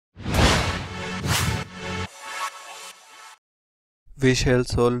We shall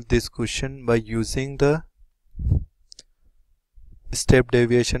solve this question by using the step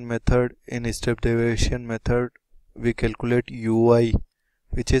deviation method. In step deviation method, we calculate ui,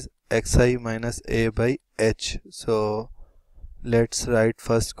 which is xi minus a by h. So let's write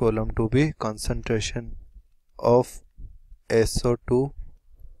first column to be concentration of SO2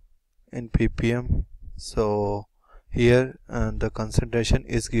 in ppm. So here the concentration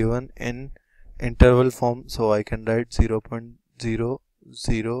is given in interval form, so I can write 0.00,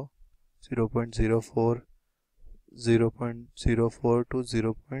 0.04, 0.04 to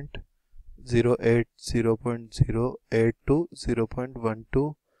 0.08, 0.08 to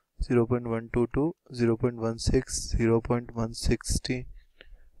 0.12, 0.12 to 0.16, 0.160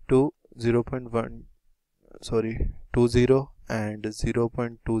 to 20 and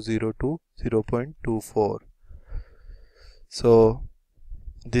 0.20 to 0.24. So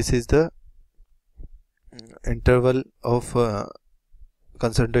this is the interval of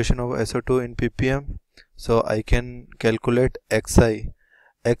concentration of SO2 in ppm. So I can calculate xi.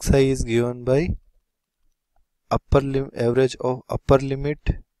 Xi is given by average of upper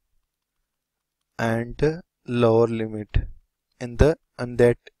limit and lower limit in that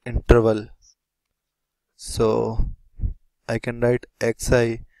interval. So I can write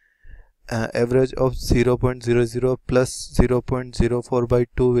xi average of 0.00 plus 0.04 by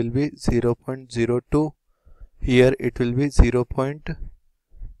 2 will be 0.02. Here it will be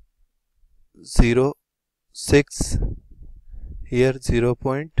 0.06, here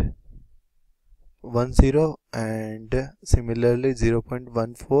 0.10, and similarly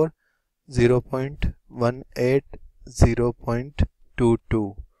 0.14, 0.18,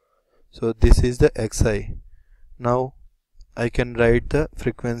 0.22. So this is the xi. Now I can write the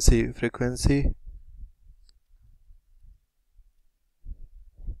frequency. Frequency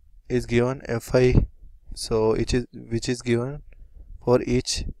is given fi, so which is given for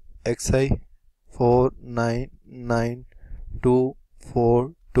each xi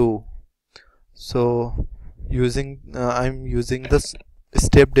 499,242. So I'm using the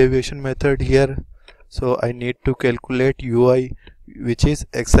step deviation method here, so I need to calculate ui, which is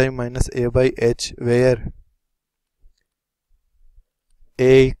xi minus a by h, where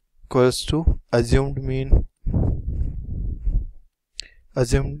a equals to assumed mean.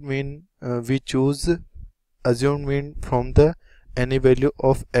 We choose assumed mean from the any value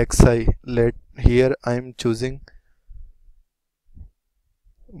of xi. Here I am choosing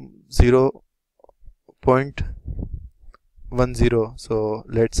 0.10. so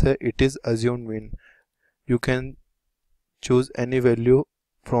let's say it is assumed mean. You can choose any value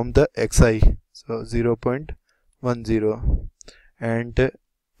from the xi, so 0.10, and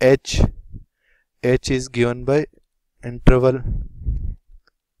h is given by interval.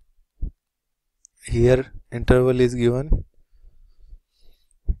 Here interval is given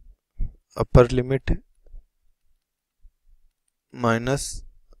upper limit minus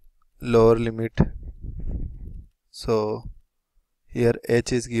lower limit. So here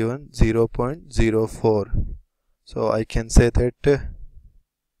h is given 0.04. so I can say that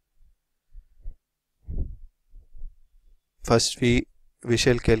first we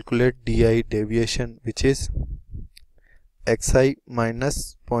shall calculate di, deviation, which is xi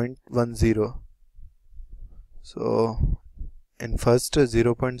minus 0.10. so in first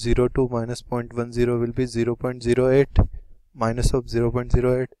 0.02 minus 0.10 will be 0.08, minus of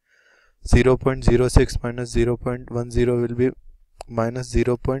 0.08, 0.06 minus 0.10 will be minus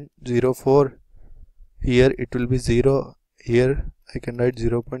 0.04. Here it will be 0. Here I can write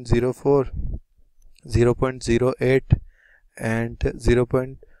 0.04, 0.08, and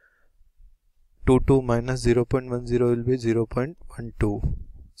 0.22 minus 0.10 will be 0.12.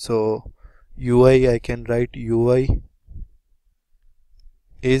 so ui, I can write ui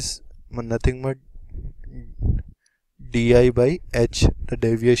is nothing but di by h, the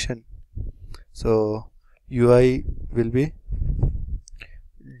deviation. So ui will be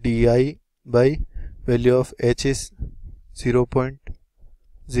di by value of h is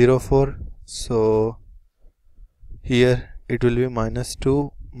 0.04. so here it will be minus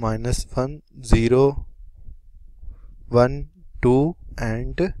 2, minus 1, 0, 1, 2,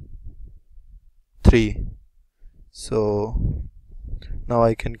 and 3. so now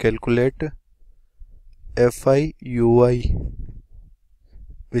I can calculate fi ui,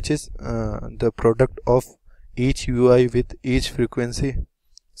 which is the product of each ui with each frequency.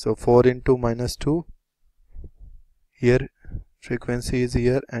 So 4 into minus 2, here frequency is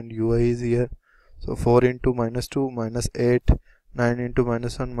here and ui is here. So 4 into minus 2, minus 8, 9 into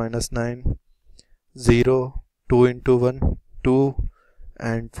minus 1, minus 9, 0, 2 into 1, 2,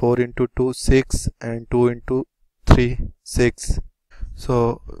 and 4 into 2, 6, and 2 into 3, 6.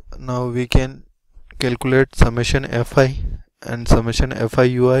 So now we can calculate summation fi and summation fi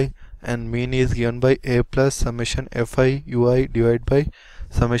ui, and mean is given by a plus summation fi ui divided by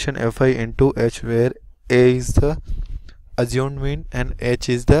summation fi into h, where a is the assumed mean and h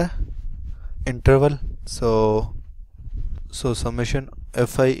is the interval. So summation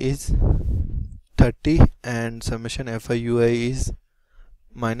fi is 30 and summation fi ui is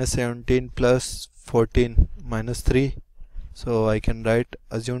minus 17 plus 14 minus 3. So I can write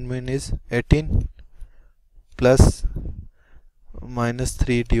assumed mean is 18 plus minus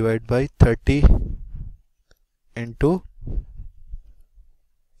 3 divided by 30 into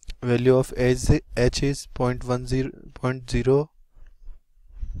value of h is 0.10,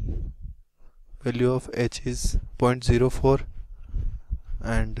 value of h is 0.04,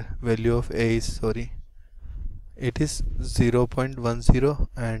 and value of a is, sorry, it is 0.10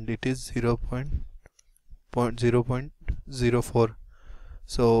 and it is 0.04.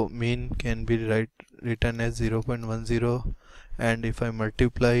 So mean can be written as 0.10, and if I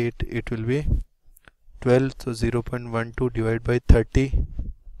multiply it, it will be 12. So 0.12 divided by 30.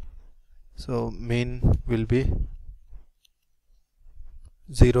 So mean will be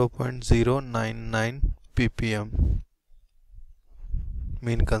 0.099 ppm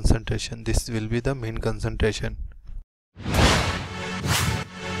mean concentration. This will be the mean concentration.